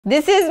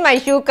This is my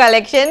shoe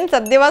collection.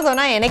 சத்தியமா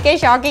சொன்னா எனக்கே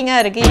ஷாக்கிங்கா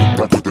இருக்கு.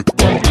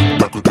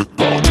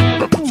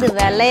 இந்த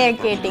விலைய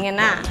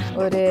கேட்டிங்கனா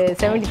ஒரு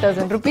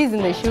 70,000 rupees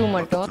இந்த ஷூ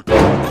மட்டும்.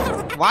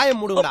 வாயை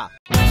மூடுங்கடா.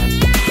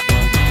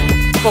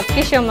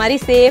 பொக்கிஷம் மாதிரி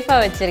சேஃபா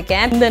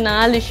வச்சிருக்கேன். இந்த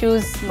 4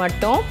 ஷூஸ்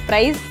மட்டும்.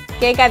 பிரைஸ்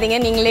கேட்காதீங்க,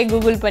 நீங்களே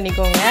கூகுள்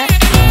பண்ணிக்கோங்க.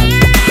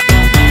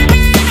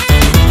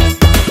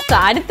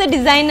 அடுத்த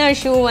டிசைனர்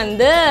ஷூ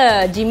வந்து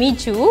ஜிம்மி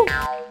சூ.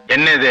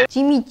 என்னது?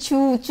 ஜிம்மி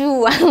சூ சூ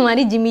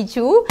மாதிரி ஜிம்மி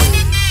சூ.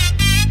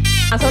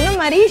 நான் சொன்ன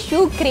மாதிரி ஷூ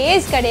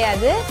கிரேஸ்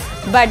கிடையாது,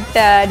 பட்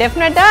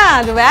டெஃபினட்டாக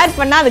அது வேர்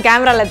பண்ணால் அது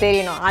கேமராவில்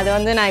தெரியணும். அது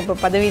வந்து நான் இப்போ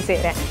பதவி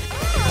செய்கிறேன்.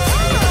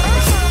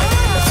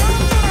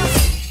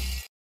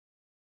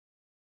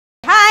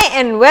 Hi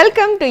and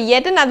welcome to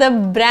yet another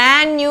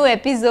brand new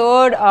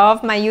episode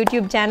of my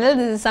YouTube channel.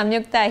 This is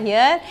Samyuktha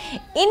here.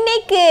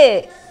 இன்னைக்கு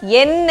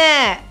என்ன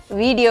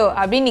வீடியோ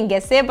அப்படின்னு நீங்கள்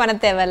கெஸ்ஸே பண்ண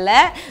தேவையில்ல.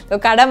 ஸோ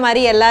கடை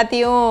மாதிரி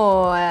எல்லாத்தையும்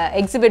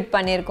எக்ஸிபிட்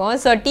பண்ணியிருக்கோம்.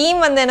 ஸோ டீம்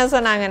வந்து என்ன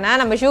சொன்னாங்கன்னா,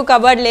 நம்ம ஷூ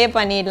கபர்ட்லேயே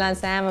பண்ணிடலாம்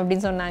சாம்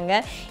அப்படின்னு சொன்னாங்க.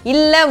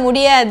 இல்லை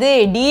முடியாது,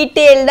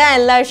 டீட்டெயில்டாக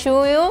எல்லா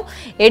ஷூயும்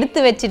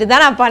எடுத்து வச்சுட்டு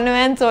தான் நான்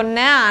பண்ணுவேன்னு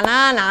சொன்னேன்.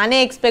 ஆனால் நானே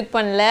எக்ஸ்பெக்ட்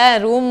பண்ணல,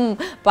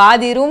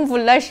 பாதி ரூம்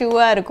ஃபுல்லாக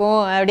ஷூவாக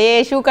இருக்கும். அப்படியே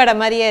ஷூ கடை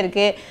மாதிரியே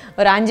இருக்குது.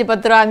 ஒரு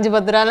 5-10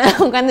 ரூபா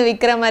உட்காந்து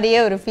விற்கிற மாதிரியே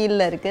ஒரு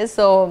ஃபீலில் இருக்குது.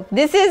 So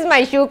this is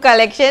my shoe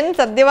collection.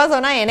 சத்தியமாக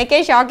சொன்னால்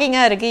எனக்கே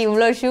ஷாக்கிங்காக இருக்குது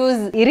இவ்வளோ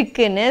ஷூஸ்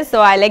இருக்குன்னு. So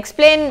I'll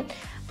explain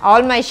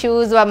all my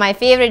shoes or my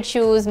favorite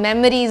shoes,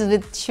 memories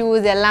with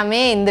shoes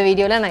எல்லாமே இந்த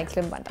வீடியோவில் நான்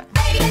எக்ஸ்பிளைன் பண்ணுறேன்.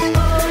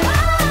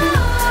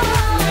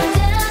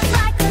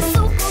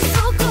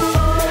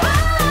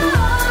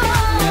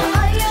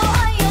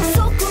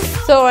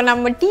 ஸோ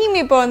நம்ம டீம்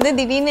இப்போ வந்து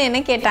திடீர்னு என்ன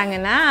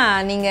கேட்டாங்கன்னா,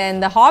 நீங்கள்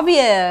இந்த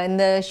ஹாபியை,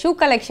 இந்த ஷூ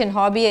கலெக்ஷன்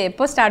ஹாபியை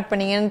எப்போ ஸ்டார்ட்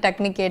பண்ணீங்கன்னு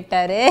டக்குன்னு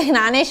கேட்டார்.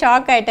 நானே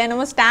ஷாக் ஆகிட்டேன்.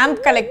 என்னமோ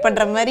ஸ்டாம்ப் கலெக்ட்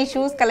பண்ணுற மாதிரி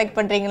ஷூஸ் கலெக்ட்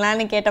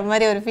பண்ணுறீங்களான்னு கேட்ட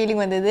மாதிரி ஒரு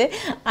ஃபீலிங் வந்தது.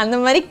 அந்த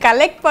மாதிரி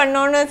கலெக்ட்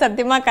பண்ணோன்னு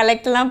சத்தியமாக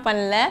கலெக்ட்லாம்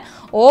பண்ணல.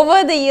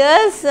 ஓவர் த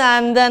இயர்ஸ்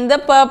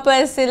அந்த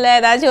பர்பஸ் இல்லை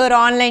ஏதாச்சும் ஒரு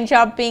ஆன்லைன்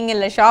ஷாப்பிங்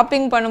இல்லை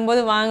ஷாப்பிங்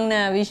பண்ணும்போது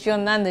வாங்கின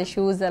விஷயம் தான் இந்த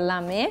ஷூஸ்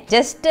எல்லாமே.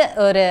 ஜஸ்ட்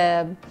ஒரு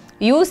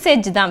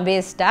யூசேஜ் தான்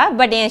பேஸ்டாக.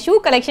 பட் என் ஷூ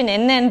கலெக்ஷன்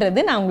என்னன்றது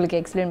நான் உங்களுக்கு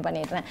எக்ஸ்பிளைன்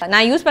பண்ணிடுறேன்.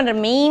 நான் யூஸ் பண்ணுற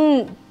மெயின்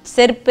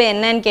செருப்பு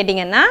என்னன்னு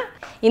கேட்டிங்கன்னா,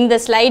 இந்த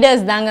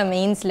ஸ்லைடர்ஸ் தாங்க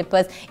மெயின்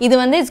ஸ்லிப்பர்ஸ். இது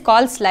வந்து இட்ஸ்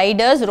கால்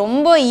ஸ்லைடர்ஸ்.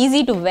 ரொம்ப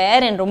ஈஸி டு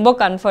வேர் அண்ட் ரொம்ப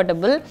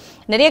கம்ஃபர்டபுள்.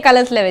 நிறைய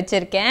கலர்ஸில்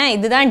வச்சுருக்கேன்.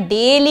 இதுதான்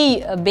டெய்லி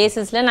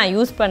பேசிஸில் நான்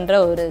யூஸ் பண்ணுற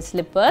ஒரு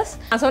ஸ்லிப்பர்ஸ்.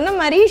 நான் சொன்ன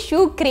மாதிரி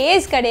ஷூ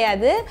கிரேஸ்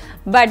கிடையாது,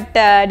 பட்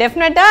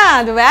டெஃபினட்டாக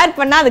அது வேர்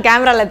பண்ணால் அது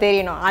கேமராவில்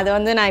தெரியணும். அது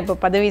வந்து நான் இப்போ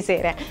பதவி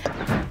செய்கிறேன்.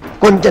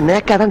 கொஞ்சம்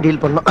நேக்காக தான்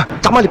டீல் பண்ணோம்,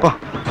 சமாளிப்போம்.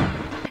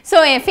 ஸோ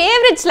என்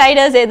ஃபேவரட்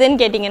ஸ்லைடர்ஸ் எதுன்னு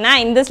கேட்டிங்கன்னா,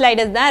 இந்த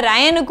ஸ்லைடர்ஸ் தான்.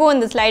 ரயனுக்கும்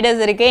இந்த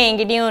ஸ்லைடர்ஸ் இருக்குது,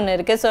 என்கிட்டையும் ஒன்று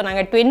இருக்குது. ஸோ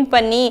நாங்கள் ட்வின்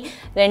பண்ணி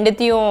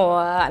ரெண்டுத்தையும்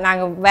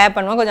நாங்கள் வேர்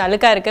பண்ணுவோம். கொஞ்சம்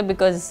அழுக்காக இருக்குது,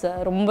 பிகாஸ்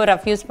ரொம்ப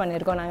ரஃப் யூஸ்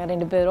பண்ணியிருக்கோம் நாங்கள்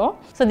 2 பேரும்.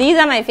 So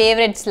these are my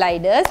favourite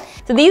sliders.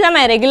 So these are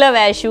my regular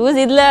where shoes.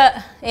 இதில்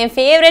என்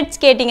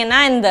ஃபேவரட்ஸ் கேட்டிங்கன்னா,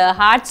 இந்த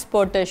ஹார்ட்ஸ்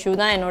போட்ட ஷூ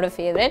தான் என்னோடய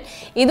ஃபேவரட்.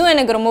 இதுவும்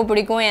எனக்கு ரொம்ப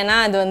பிடிக்கும், ஏன்னா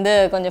அது வந்து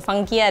கொஞ்சம்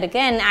ஃபங்கியாக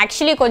இருக்குது. அண்ட்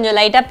ஆக்சுவலி கொஞ்சம்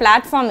லைட்டாக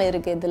பிளாட்ஃபார்ம்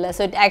இருக்குது இதில்.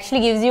 So it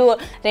actually gives you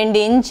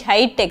 2 inch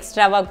height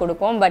எக்ஸ்ட்ராவாக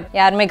கொடுக்கும். பட்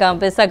யாருமே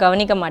பெருசாக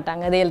கவனிக்க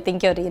மாட்டாங்க. they will think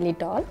you're really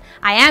tall.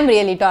 I am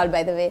really tall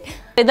by the way.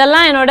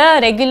 இதெல்லாம் என்னோட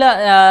ரெகுலர்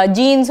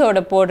ஜீன்ஸோட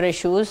போடுற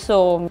ஷூஸ். ஸோ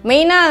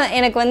மெயினாக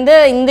எனக்கு வந்து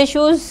இந்த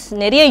ஷூஸ்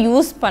நிறைய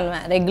யூஸ்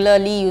பண்ணுவேன்,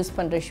 ரெகுலர்லி யூஸ்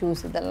பண்ணுற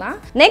ஷூஸ் இதெல்லாம்.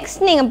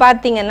 நெக்ஸ்ட் நீங்கள்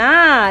பார்த்தீங்கன்னா,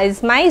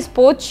 இட்ஸ் மை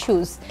ஸ்போர்ட்ஸ்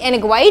ஷூஸ்.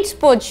 எனக்கு ஒயிட்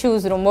ஸ்போர்ட்ஸ்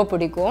ஷூஸ் ரொம்ப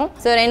பிடிக்கும்.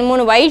 ஸோ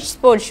 2-3 ஒயிட்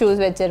ஸ்போர்ட்ஸ் ஷூஸ்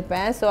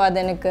வச்சுருப்பேன். ஸோ அது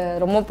எனக்கு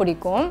ரொம்ப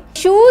பிடிக்கும்.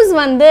 ஷூஸ்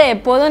வந்து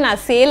எப்போதும்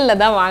நான் சேலில்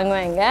தான்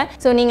வாங்குவேங்க.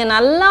 ஸோ நீங்கள்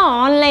நல்லா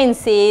ஆன்லைன்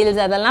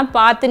சேல்ஸ் அதெல்லாம்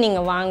பார்த்து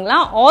நீங்கள்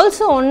வாங்கலாம்.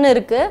 ஆல்சோ ஒன்று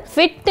இருக்குது,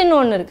 ஃபிட்னு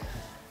ஒன்று இருக்குது.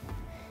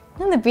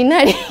 அந்த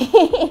பின்னாடி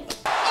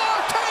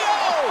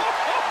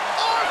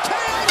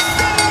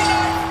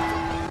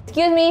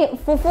excuse me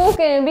ஃபுஃபு,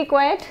 can you B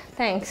quite?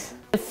 Thanks.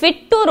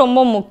 ஃபிட்டும் ரொம்ப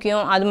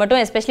முக்கியம், அது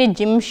மட்டும் எஸ்பெஷலி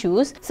ஜிம்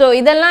ஷூஸ். ஸோ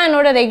இதெல்லாம்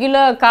என்னோட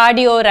ரெகுலர்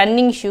கார்டியோ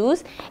ரன்னிங்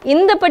ஷூஸ்.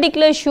 இந்த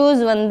பர்டிகுலர்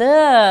ஷூஸ் வந்து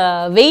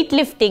வெயிட்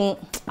லிஃப்டிங்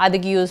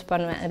அதுக்கு யூஸ்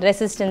பண்ணுவேன்,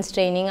 ரெசிஸ்டன்ஸ்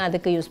ட்ரைனிங்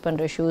அதுக்கு யூஸ்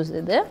பண்ணுற ஷூஸ்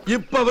இது.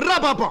 இப்போ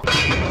பார்ப்போம்.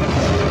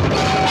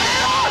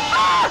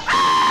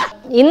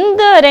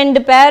 இந்த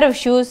 2 pair of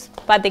shoes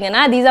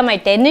பார்த்தீங்கன்னா, these are my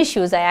tennis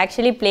shoes. I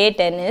actually play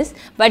tennis.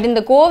 But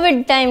இந்த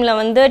கோவிட் டைமில்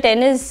வந்து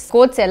டென்னிஸ்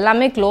கோர்ட்ஸ்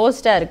எல்லாமே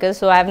க்ளோஸ்டாக இருக்குது.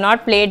 So I have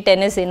not played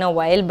tennis in a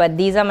while, but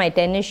these are my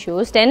tennis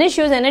shoes. Tennis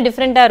shoes என்ன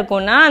டிஃப்ரெண்ட்டாக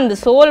இருக்கும்னா, அந்த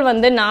சோல்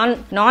வந்து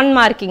நான்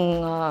மார்க்கிங்,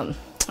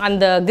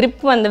 அந்த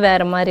கிரிப் வந்து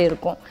வேறு மாதிரி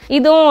இருக்கும்.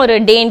 இதுவும் ஒரு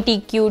டேன்டி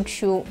கியூட்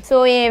ஷூ. ஸோ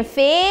என்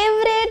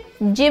ஃபேவரட்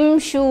ஜிம்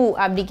ஷூ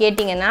அப்படி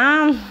கேட்டிங்கன்னா,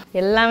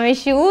 எல்லாமே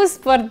ஷூஸ்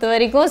பொறுத்த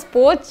வரைக்கும்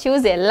ஸ்போர்ட்ஸ்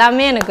ஷூஸ்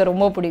எல்லாமே எனக்கு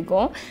ரொம்ப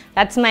பிடிக்கும்.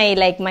 That's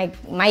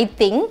my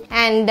thing.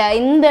 அண்ட்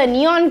இந்த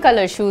நியான்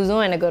கலர்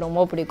ஷூஸும் எனக்கு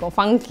ரொம்ப பிடிக்கும்,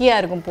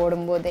 ஃபங்கியாக இருக்கும்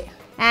போடும்போதே.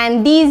 And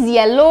these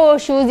yellow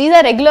shoes, these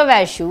are regular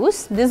wear shoes.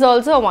 This is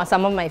also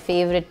some of my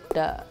favorite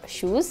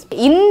shoes.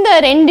 இந்த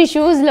 2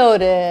 shoesல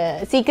ஒரு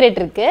சீக்ரெட்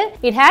இருக்கு.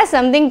 It has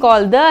something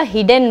called the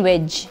hidden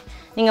wedge.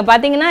 நீங்கள்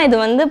பார்த்தீங்கன்னா இது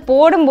வந்து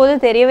போடும்போது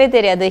தெரியவே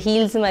தெரியாது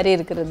ஹீல்ஸ் மாதிரி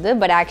இருக்கிறது,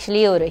 பட்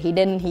ஆக்சுவலி ஒரு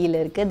ஹிடன் ஹீல்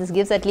இருக்குது. This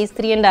gives at least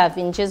 3.5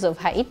 inches of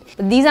height.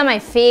 These are my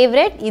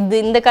favorite. இது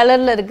இந்த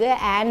கலரில் இருக்குது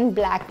அண்ட்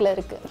பிளாக்ல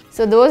இருக்குது.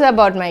 So those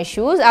about my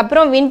shoes.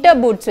 அப்புறம் வின்டர்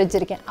பூட்ஸ்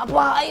வச்சுருக்கேன்.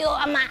 அப்பா ஐயோ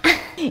அம்மா,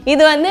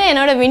 இது வந்து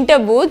என்னோட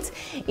வின்டர் பூட்ஸ்.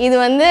 இது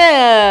வந்து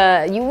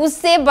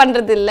யூஸே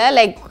பண்ணுறது இல்லை,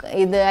 லைக்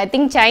இது ஐ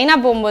திங்க் சைனா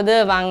போகும்போது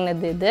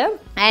வாங்கினது இது.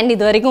 அண்ட்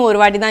இது வரைக்கும் ஒரு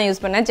வாட்டி தான்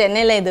யூஸ் பண்ணேன்.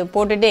 சென்னையில் இது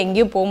போட்டுட்டு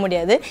எங்கேயும் போக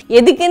முடியாது,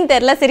 எதுக்குன்னு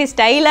தெரில. சரி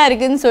ஸ்டைலாக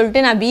இருக்குதுன்னு சொல்லிட்டு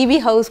நான் பிபி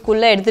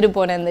ஹவுஸ்க்குள்ளே எடுத்துகிட்டு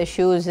போனேன் இந்த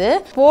ஷூஸு.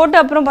 போட்டு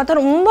அப்புறம் பார்த்தா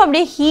ரொம்ப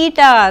அப்படியே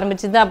ஹீட்டாக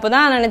ஆரம்பிச்சிது. அப்போ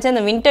தான் நினச்சேன்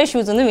இந்த வின்டர்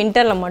ஷூஸ் வந்து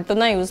வின்டரில்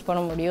மட்டும்தான் யூஸ்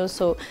பண்ண முடியும்.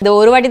 ஸோ இந்த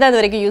ஒரு வாட்டி தான் இது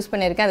வரைக்கும் யூஸ்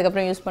பண்ணியிருக்கேன்,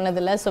 அதுக்கப்புறம் யூஸ்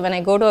பண்ணதில்லை. So when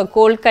I go to a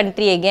cold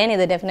country again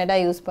இதை டெஃபினட்டாக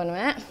யூஸ்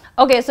பண்ணுவேன்.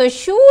 ஓகே, ஸோ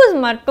ஷூஸ்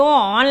மட்டும்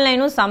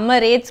ஆன்லைனும் செம்ம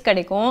ரேட்ஸ்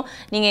கிடைக்கும்.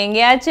 நீங்கள்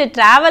எங்கேயாச்சும்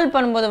ட்ராவல்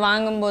பண்ணும்போது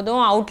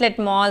வாங்கும்போதும்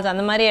அவுட்லெட் மால்ஸ்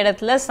அந்த மாதிரி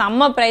இடத்துல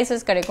செம்ம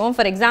ப்ரைஸஸ் கிடைக்கும்.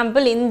 ஃபார்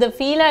எக்ஸாம்பிள் இந்த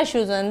ஃபீலா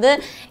ஷூஸ் வந்து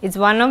it's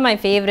one of my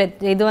favourite.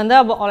 இது வந்து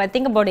I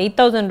think about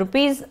 8,000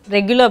 rupees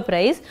regular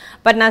price,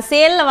 but நான்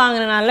சேலில்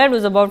வாங்கினால இட்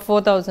வாஸ் about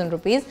 4,000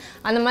 rupees.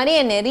 அந்த மாதிரி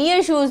நிறைய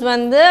ஷூஸ்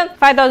வந்து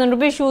 5,000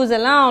 rupees ஷூஸ்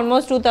எல்லாம்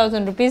ஆல்மோஸ்ட்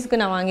 2,000 rupeesக்கு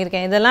நான்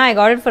வாங்கியிருக்கேன். இதெல்லாம் I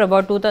got it for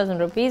about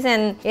 2,000 rupees.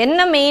 And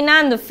என்ன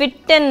மெயினாக இந்த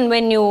fit and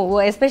when you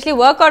especially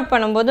work out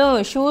பண்ணும்போது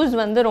ஷூஸ்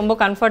வந்து ரொம்ப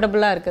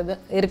கம்ஃபர்டபுளாக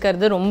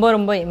இருக்கிறது ரொம்ப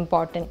ரொம்ப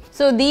important.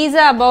 So these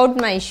are about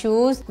my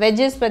shoes.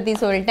 Veggies பற்றி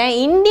சொல்லிட்டேன்.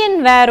 இந்தியன்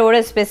வேரோட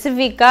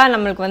ஸ்பெசிஃபிக்காக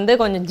நம்மளுக்கு வந்து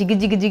கொஞ்சம்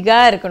ஜிகா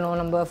இருக்கணும்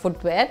நம்ம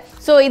ஃபுட்வேர்.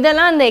 ஸோ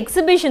இதெல்லாம் அந்த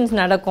எக்ஸிபிஷன்ஸ்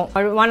நடக்கும்,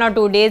 1 or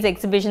 2 days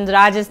எக்ஸிபிஷன்ஸ்.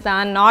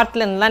 ராஜஸ்தான்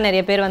நார்த்லேருந்துலாம்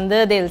நிறைய பேர் வந்து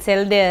they will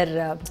sell their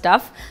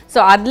stuff. So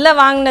அதில்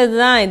வாங்கினது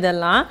தான்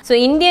இதெல்லாம். ஸோ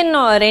இந்தியன்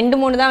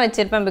 2-3 தான்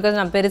வச்சுருப்பேன், பிகாஸ்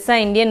நான்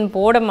பெருசாக இந்தியன்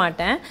போட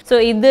மாட்டேன். ஸோ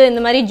இது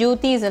இந்த மாதிரி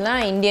ஜூத்தீஸ்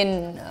எல்லாம்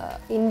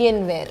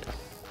இந்தியன் வேர்.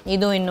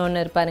 இதுவும் இன்னொன்று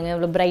இருப்பாருங்க,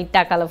 இவ்வளோ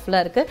பிரைட்டாக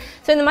கலர்ஃபுல்லாக இருக்குது.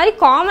 ஸோ இந்த மாதிரி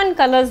காமன்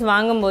கலர்ஸ்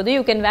வாங்கும்போது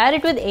you can where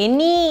it with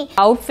any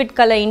outfit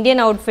colour.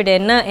 Indian outfit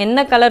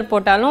என்ன கலர்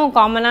போட்டாலும்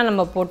காமனாக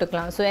நம்ம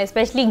போட்டுக்கலாம். ஸோ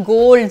எஸ்பெஷலி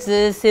கோல்ட்ஸு,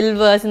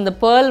 சில்வர்ஸ், இந்த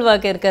பேர்ல்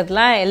ஒர்க்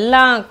இருக்கிறதுலாம்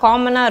எல்லாம்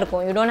காமனாக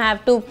இருக்கும். You don't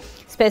have to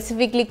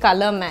specifically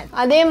colour match.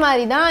 அதே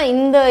மாதிரி தான்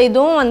இந்த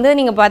இதுவும் வந்து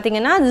நீங்கள்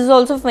பார்த்தீங்கன்னா this is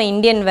also for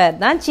Indian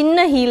வேர் தான்.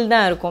 சின்ன ஹீல்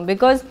தான் இருக்கும்,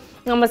 பிகாஸ்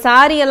நம்ம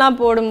சாரியெல்லாம்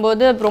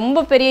போடும்போது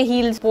ரொம்ப பெரிய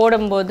ஹீல்ஸ்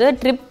போடும்போது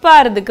ட்ரிப்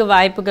ஆகிறதுக்கு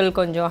வாய்ப்புகள்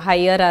கொஞ்சம்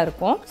ஹையராக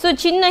இருக்கும். ஸோ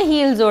சின்ன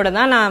ஹீல்ஸோட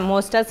தான் நான்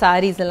மோஸ்ட்டாக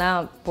சாரீஸ்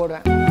எல்லாம்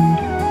போடுவேன்.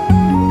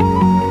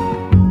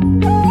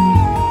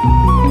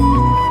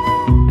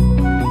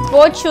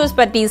 ஸ்போர்ட்ஸ் ஷூஸ்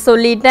பற்றி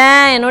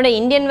சொல்லிட்டேன், என்னோட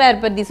இந்தியன்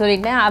வேர் பற்றி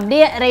சொல்லிட்டேன்.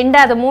 அப்படியே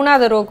 2வது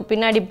 3வது ரோக்கு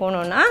பின்னாடி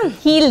போனோன்னா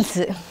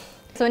ஹீல்ஸு.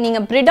 ஸோ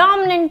நீங்கள்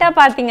ப்ரிடாமினண்ட்டாக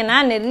பார்த்தீங்கன்னா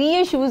நிறைய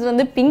ஷூஸ்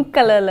வந்து பிங்க்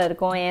கலரில்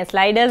இருக்கும். என்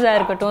ஸ்லைடர்ஸாக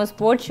இருக்கட்டும்,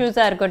 ஸ்போர்ட்ஸ்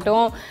ஷூஸாக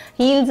இருக்கட்டும்,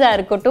 ஹீல்ஸாக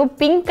இருக்கட்டும்,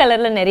 பிங்க்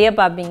கலரில் நிறைய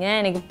பார்ப்பீங்க.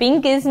 எனக்கு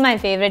pink is my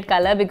favourite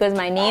colour, because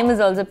my name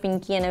is also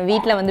Pinki. என்னை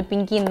வீட்டில் வந்து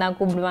பிங்கின்னு தான்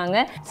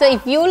கூப்பிடுவாங்க. So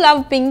if you love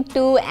pink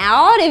two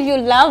R if you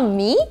love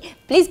me,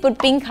 please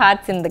put pink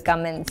hearts in the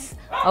comments.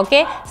 Okay,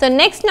 so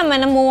next நம்ம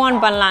என்ன move on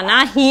பண்ணலான்னா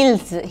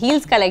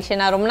heels collection.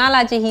 நான் ரொம்ப நாள்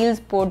ஆச்சு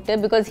ஹீல்ஸ் போட்டு,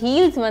 பிகாஸ்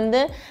ஹீல்ஸ் வந்து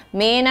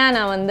மெயினாக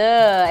நான் வந்து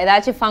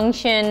ஏதாச்சும்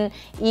ஃபங்க்ஷன்,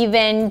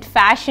 ஈவெண்ட்,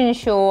 ஃபேஷன்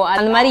ஷோ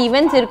அந்த மாதிரி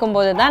ஈவெண்ட்ஸ்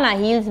இருக்கும்போது தான் நான்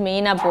ஹீல்ஸ்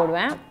மெயினாக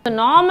போடுவேன். ஸோ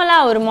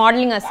நார்மலாக ஒரு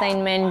மாடலிங்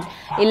அசைன்மெண்ட்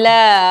இல்லை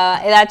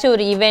ஏதாச்சும்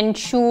ஒரு ஈவெண்ட்,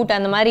 ஷூட்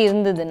அந்த மாதிரி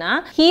இருந்ததுன்னா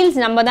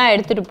ஹீல்ஸ் நம்ம தான்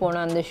எடுத்துகிட்டு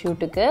போகணும் அந்த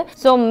ஷூட்டுக்கு.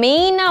 ஸோ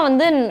மெயினாக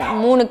வந்து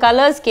 3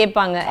 கலர்ஸ்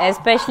கேட்பாங்க.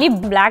 எஸ்பெஷலி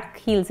பிளாக்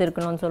ஹீல்ஸ்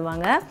இருக்கணும்னு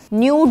சொல்லுவாங்க.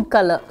 நியூட்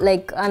கலர்,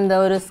 லைக் அந்த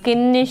ஒரு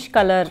ஸ்கின்னிஷ்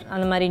கலர்,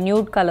 அந்த மாதிரி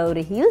நியூட் கலர்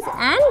ஒரு ஹீல்ஸ்,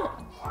 அண்ட்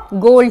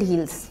கோல்ட்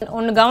ஹீல்ஸ்.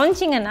 ஒன்று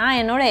கவனிச்சிங்கன்னா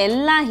என்னோட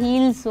எல்லா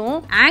ஹீல்ஸும்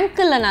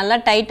ஆங்கிளில் நல்லா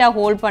டைட்டாக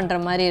ஹோல்ட் பண்ணுற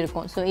மாதிரி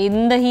இருக்கும். ஸோ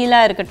இந்த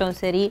ஹீலாக இருக்கட்டும்,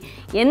 சரி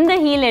எந்த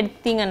ஹீல்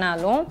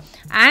எடுத்தீங்கன்னாலும்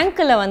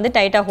ஆங்கிளில் வந்து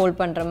டைட்டாக ஹோல்ட்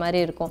பண்ணுற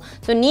மாதிரி இருக்கும்.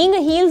 ஸோ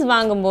நீங்கள் ஹீல்ஸ்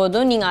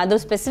வாங்கும்போதும் நீங்கள் அதை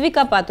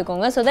ஸ்பெசிஃபிக்காக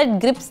பார்த்துக்கோங்க. So that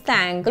grips the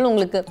angle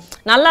உங்களுக்கு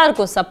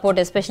நல்லாயிருக்கும்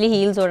சப்போர்ட், எஸ்பெஷலி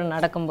ஹீல்ஸோட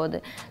நடக்கும்போது.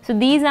 So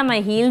these are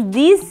my heels.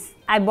 These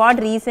I pot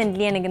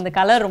recently. எனக்கு இந்த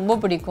கலர் ரொம்ப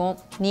பிடிக்கும்,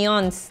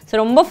 நியான்ஸ். ஸோ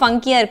ரொம்ப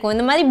ஃபங்கியாக இருக்கும்.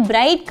 இந்த மாதிரி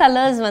பிரைட்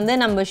கலர்ஸ் வந்து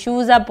நம்ம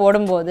ஷூஸாக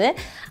போடும்போது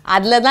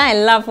அதில் தான்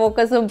எல்லா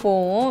ஃபோக்கஸும்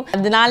போகும்.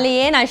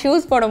 அதனாலேயே நான்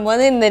ஷூஸ்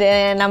போடும்போது இந்த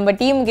நம்ம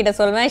டீம் கிட்ட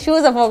சொல்லுவேன்,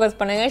 ஷூஸை ஃபோக்கஸ்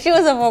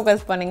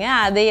பண்ணுங்கள்.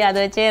 அதை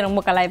வச்சே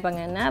ரொம்ப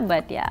கலாய்ப்பாங்க என்ன.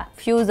 But yeah,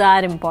 shoes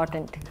R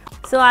important.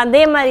 So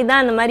அதே மாதிரி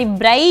தான் அந்த மாதிரி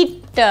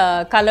பிரைட்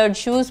கலர்ட்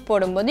ஷூஸ்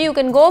போடும்போது you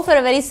can go for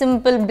a very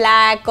simple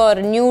black R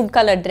nude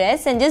colour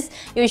dress and just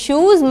your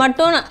shoes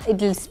மட்டும்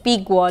it will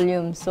speak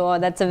volume. So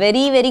that's a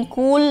very very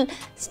cool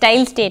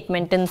style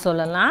ஸ்டேட்மெண்ட்டுன்னு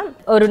சொல்லலாம்.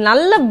 ஒரு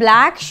நல்ல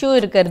பிளாக் ஷூ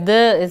இருக்கிறது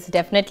is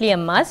definitely a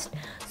must.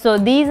 So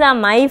these are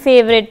my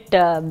favourite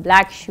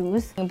black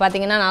shoes.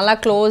 பார்த்தீங்கன்னா நல்லா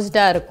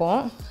க்ளோஸ்டாக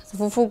இருக்கும்.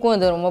 ஃபுஃபுக்கும்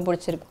இது ரொம்ப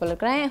பிடிச்சிருக்கு போல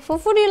இருக்கிறேன்.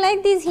 ஃபுஃபு, to you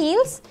like these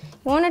heels?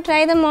 You want to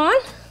try them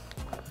on?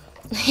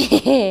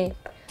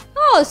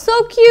 Oh, so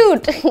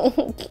cute.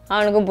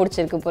 அவனுக்கும்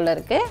பிடிச்சிருக்கு போல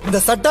இருக்கு. இந்த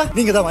சட்டை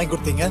நீங்க தான் வாங்கி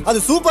கொடுத்தீங்க. அது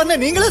சூப்பர்னு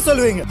நீங்களே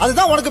சொல்லுவீங்க.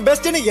 அதுதான் உனக்கு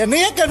பெஸ்ட்னு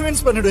என்னையே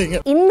கன்வின்ஸ் பண்ணிடுவீங்க.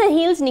 இந்த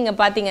ஹீல்ஸ் நீங்க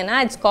பாத்தீங்கன்னா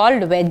இட்ஸ்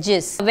கால்ட்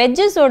வெட்ஜஸ்.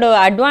 வெட்ஜஸோட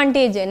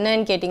அட்வான்டேஜ்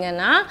என்னன்னு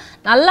கேட்டிங்கன்னா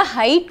நல்ல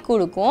ஹைட்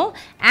கொடுக்கும்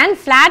அண்ட்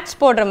ஃபிளாட்ஸ்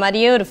போடுற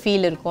மாதிரியே ஒரு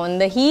ஃபீல் இருக்கும்.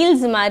 இந்த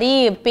ஹீல்ஸ் மாதிரி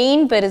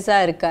பெயின் பெருசா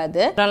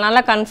இருக்காது.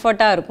 நல்லா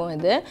கம்ஃபர்ட்டா இருக்கும்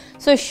இது.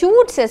 So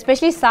shoots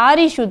especially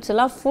sorry shoots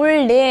எல்லாம்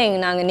ஃபுல் டே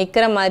நாங்கள்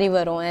நிற்கிற மாதிரி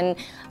வரும் அண்ட்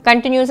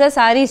கண்டினியூஸாக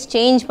சாரீஸ்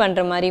சேஞ்ச்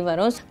பண்ணுற மாதிரி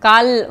வரும்.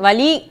 கால்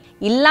வலி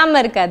இல்லாமல்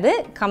இருக்காது,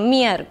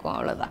 கம்மியாக இருக்கும்,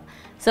 அவ்வளோதான்.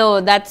 So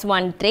that's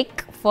one trick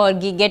for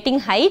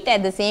getting height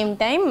at the same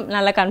time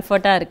நல்லா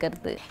கம்ஃபர்ட்டாக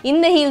இருக்கிறது.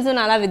 இந்த ஹீல்ஸும்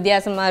நல்லா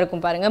வித்தியாசமாக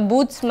இருக்கும் பாருங்கள்.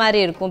 பூட்ஸ்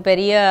மாதிரி இருக்கும்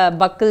பெரிய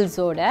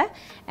பக்கிள்ஸோட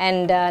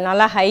அண்ட்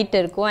நல்லா ஹைட்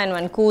இருக்கும் and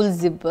one cool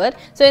zipper.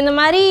 So இந்த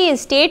மாதிரி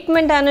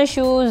ஸ்டேட்மெண்ட்டான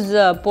ஷூஸ்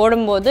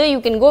போடும்போது you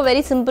can go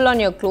very simple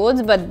on your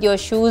clothes but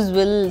your shoes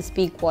will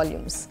speak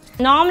volumes.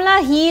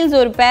 நார்மலாக ஹீல்ஸ்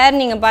ஒரு பேர்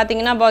நீங்கள்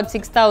பார்த்தீங்கன்னா about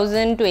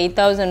 6,000 to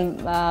 8,000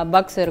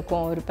 bucks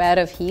இருக்கும் ஒரு பேர்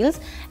ஆஃப் ஹீல்ஸ்.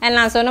 அண்ட்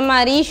நான் சொன்ன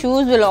மாதிரி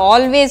shoes will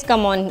always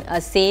come on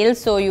sale.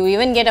 So you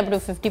even get up to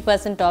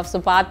 50% of. So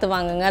பார்த்து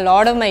வாங்குங்க.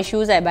 Lot of my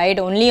shoes I by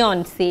it only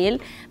on sale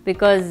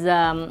because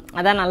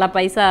அதான் நல்லா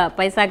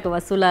பைசாக்கு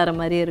வசூலாகிற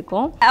மாதிரி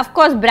இருக்கும்.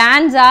 Of course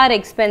brands are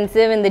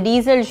expensive. இந்த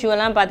டீசல் ஷூ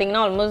எல்லாம்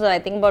பார்த்தீங்கன்னா almost I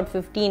think about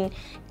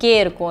 15K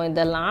இருக்கும்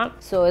இதெல்லாம்.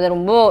 ஸோ இது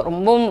ரொம்ப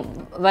ரொம்ப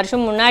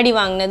வருஷம் முன்னாடி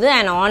வாங்கினது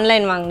அண்ட்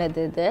ஆன்லைன்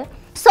வாங்கினது இது.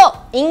 ஸோ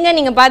இங்கே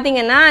நீங்கள்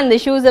பார்த்தீங்கன்னா இந்த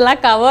ஷூஸ்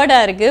எல்லாம்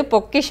கவர்டாக இருக்குது.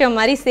 பொக்கிஷம்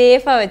மாதிரி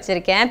சேஃபாக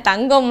வச்சுருக்கேன்.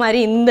 தங்கம் மாதிரி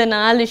இந்த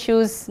 4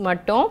 ஷூஸ்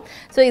மட்டும்.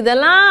 ஸோ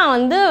இதெல்லாம்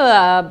வந்து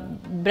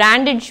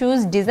பிராண்டட்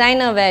ஷூஸ்,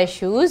 டிசைனர் வேர்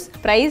ஷூஸ்.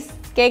 ப்ரைஸ்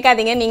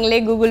கேட்காதீங்க, நீங்களே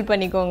கூகுள்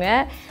பண்ணிக்கோங்க.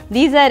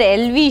 These are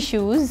LV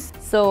shoes.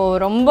 So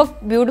ரொம்ப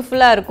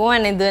பியூட்டிஃபுல்லாக இருக்கும்.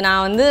 அண்ட் இது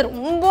நான் வந்து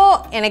ரொம்ப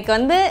எனக்கு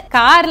வந்து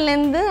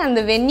கார்லேருந்து அந்த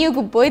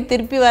வென்யூக்கு போய்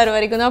திருப்பி வர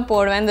வரைக்கும் தான்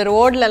போடுவேன். இந்த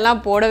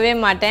ரோட்லலாம் போடவே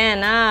மாட்டேன்.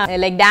 ஏன்னா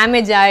லைக்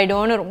டேமேஜ்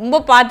ஆகிடும்னு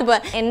ரொம்ப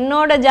பார்த்து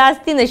என்னோட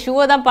ஜாஸ்தி இந்த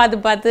ஷூவை தான்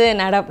பார்த்து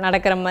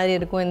நடக்கிற மாதிரி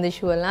இருக்கும் இந்த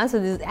ஷூ எல்லாம். So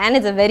this and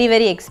it's a very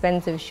very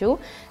expensive shoe.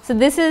 So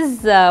this is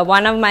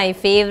one of my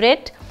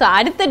favourite. So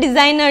அடுத்த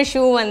டிசைனர்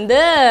ஷூ வந்து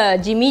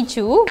ஜிம்மி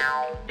சூ.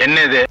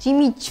 என்னது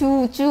ஜிம்மி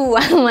சூ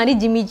அந்த மாதிரி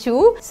ஜிம்மி சூ.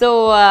 ஸோ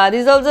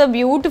திஸ் ஆல்சோ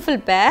பியூட்டிஃபுல்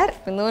பேர்.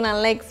 இதுவும்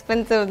நல்லா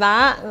எக்ஸ்பென்சிவ்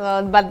தான்.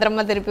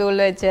 பத்திரமா திருப்பி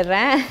உள்ள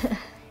வச்சிடுறேன்.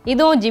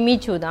 இதுவும் ஜிம்மி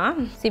சூ தான்.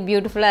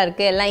 பியூட்டிஃபுல்லாக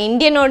இருக்குது. எல்லாம்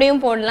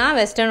இந்தியனோடையும் போடலாம்,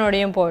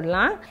 வெஸ்டர்னோடையும்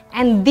போடலாம்.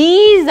 And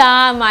these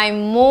are my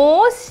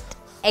most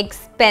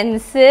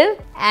expensive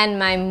and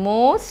my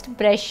most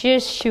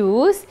precious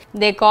shoes.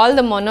 They call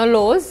the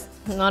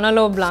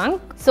Monolo Blanc.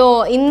 So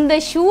இந்த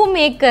shoe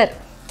maker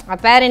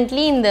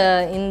apparently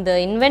இந்த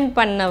இன்வென்ட்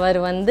பண்ணவர்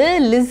வந்து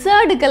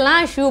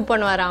லிசர்டுக்கெல்லாம் ஷூ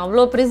பண்ணுவாராம்.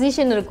 அவ்வளோ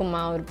ப்ரிசிஷன்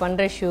இருக்குமா அவர்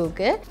பண்ணுற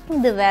ஷூவுக்கு.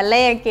 இந்த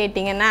விலையை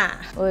கேட்டிங்கன்னா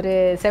ஒரு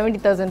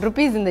 70,000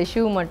 rupees இந்த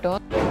ஷூ மட்டும்.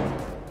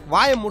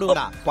 வாயை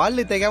மூடுங்கடா,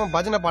 பல்லு தேய்க்காம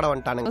பஜனை பாட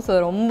வந்துட்டானுங்க. ஸோ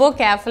ரொம்ப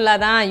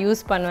கேர்ஃபுல்லாக தான்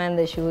யூஸ் பண்ணுவேன்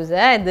இந்த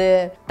ஷூஸை. இது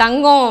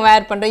தங்கம்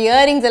வேர் பண்ணுறோம்,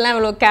 இயரிங்ஸ் எல்லாம்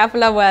இவ்வளோ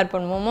கேர்ஃபுல்லாக வேர்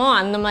பண்ணுவோமோ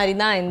அந்த மாதிரி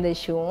தான் இந்த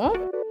ஷூவும்.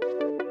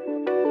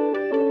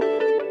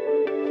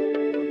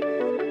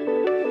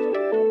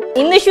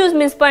 இந்த ஷூஸ்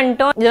மிஸ்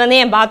பண்ணிட்டோம். இது வந்து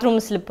என் பாத்ரூம்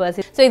ஸ்லிப்பர்ஸ்.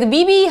 ஸோ இது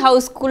பிபி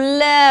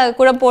ஹவுஸ்க்குள்ளே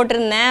கூட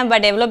போட்டிருந்தேன்.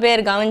 பட் எவ்வளோ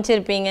பேர்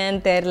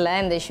கவனிச்சிருப்பீங்கன்னு தெரில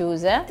இந்த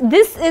ஷூஸை.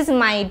 This is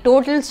my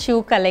total shoe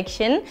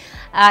collection.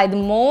 இது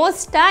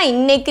மோஸ்ட்டாக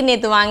இன்னைக்கு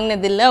நேற்று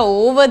வாங்கினது இல்லை,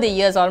 ஓவர் தி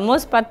இயர்ஸ்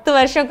ஆல்மோஸ்ட் 10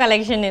 வருஷம்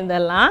கலெக்ஷன்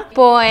இதெல்லாம்.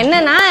 இப்போது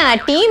என்னன்னா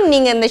டீம்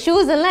நீங்கள் இந்த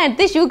ஷூஸ் எல்லாம்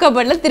எடுத்து ஷூ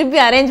கபோர்டில் திருப்பி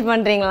அரேஞ்ச்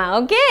பண்ணுறீங்களா?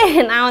 ஓகே,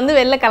 நான் வந்து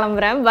வெளில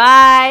கிளம்புறேன்.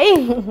 பாய்.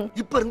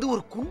 இப்போ இருந்து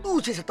ஒரு குண்டு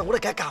ஊசி சத்தம் கூட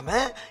கேட்காம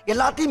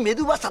எல்லாத்தையும்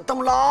மெதுவாக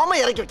சத்தம்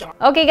இல்லாமல் இறக்கி வைக்கலாம்.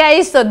 Okay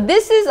guys, so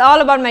this is all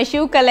about my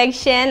shoe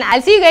collection.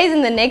 I'll see you guys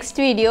in the next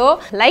video.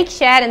 Like,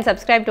 share and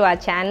subscribe to our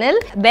channel.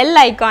 Bell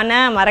icon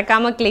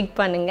மறக்காம click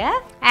பண்ணுங்க.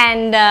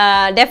 And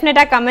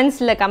definitely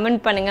commentsல comment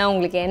பண்ணுங்க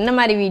உங்களுக்கு என்ன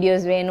மாதிரி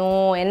videos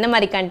வேணும், என்ன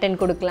மாதிரி content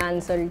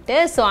கொடுக்கலாம்னு சொல்லிட்டு.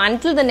 So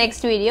until the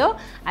next video,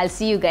 I'll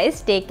see you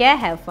guys. Take care,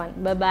 have fun.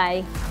 Bye bye.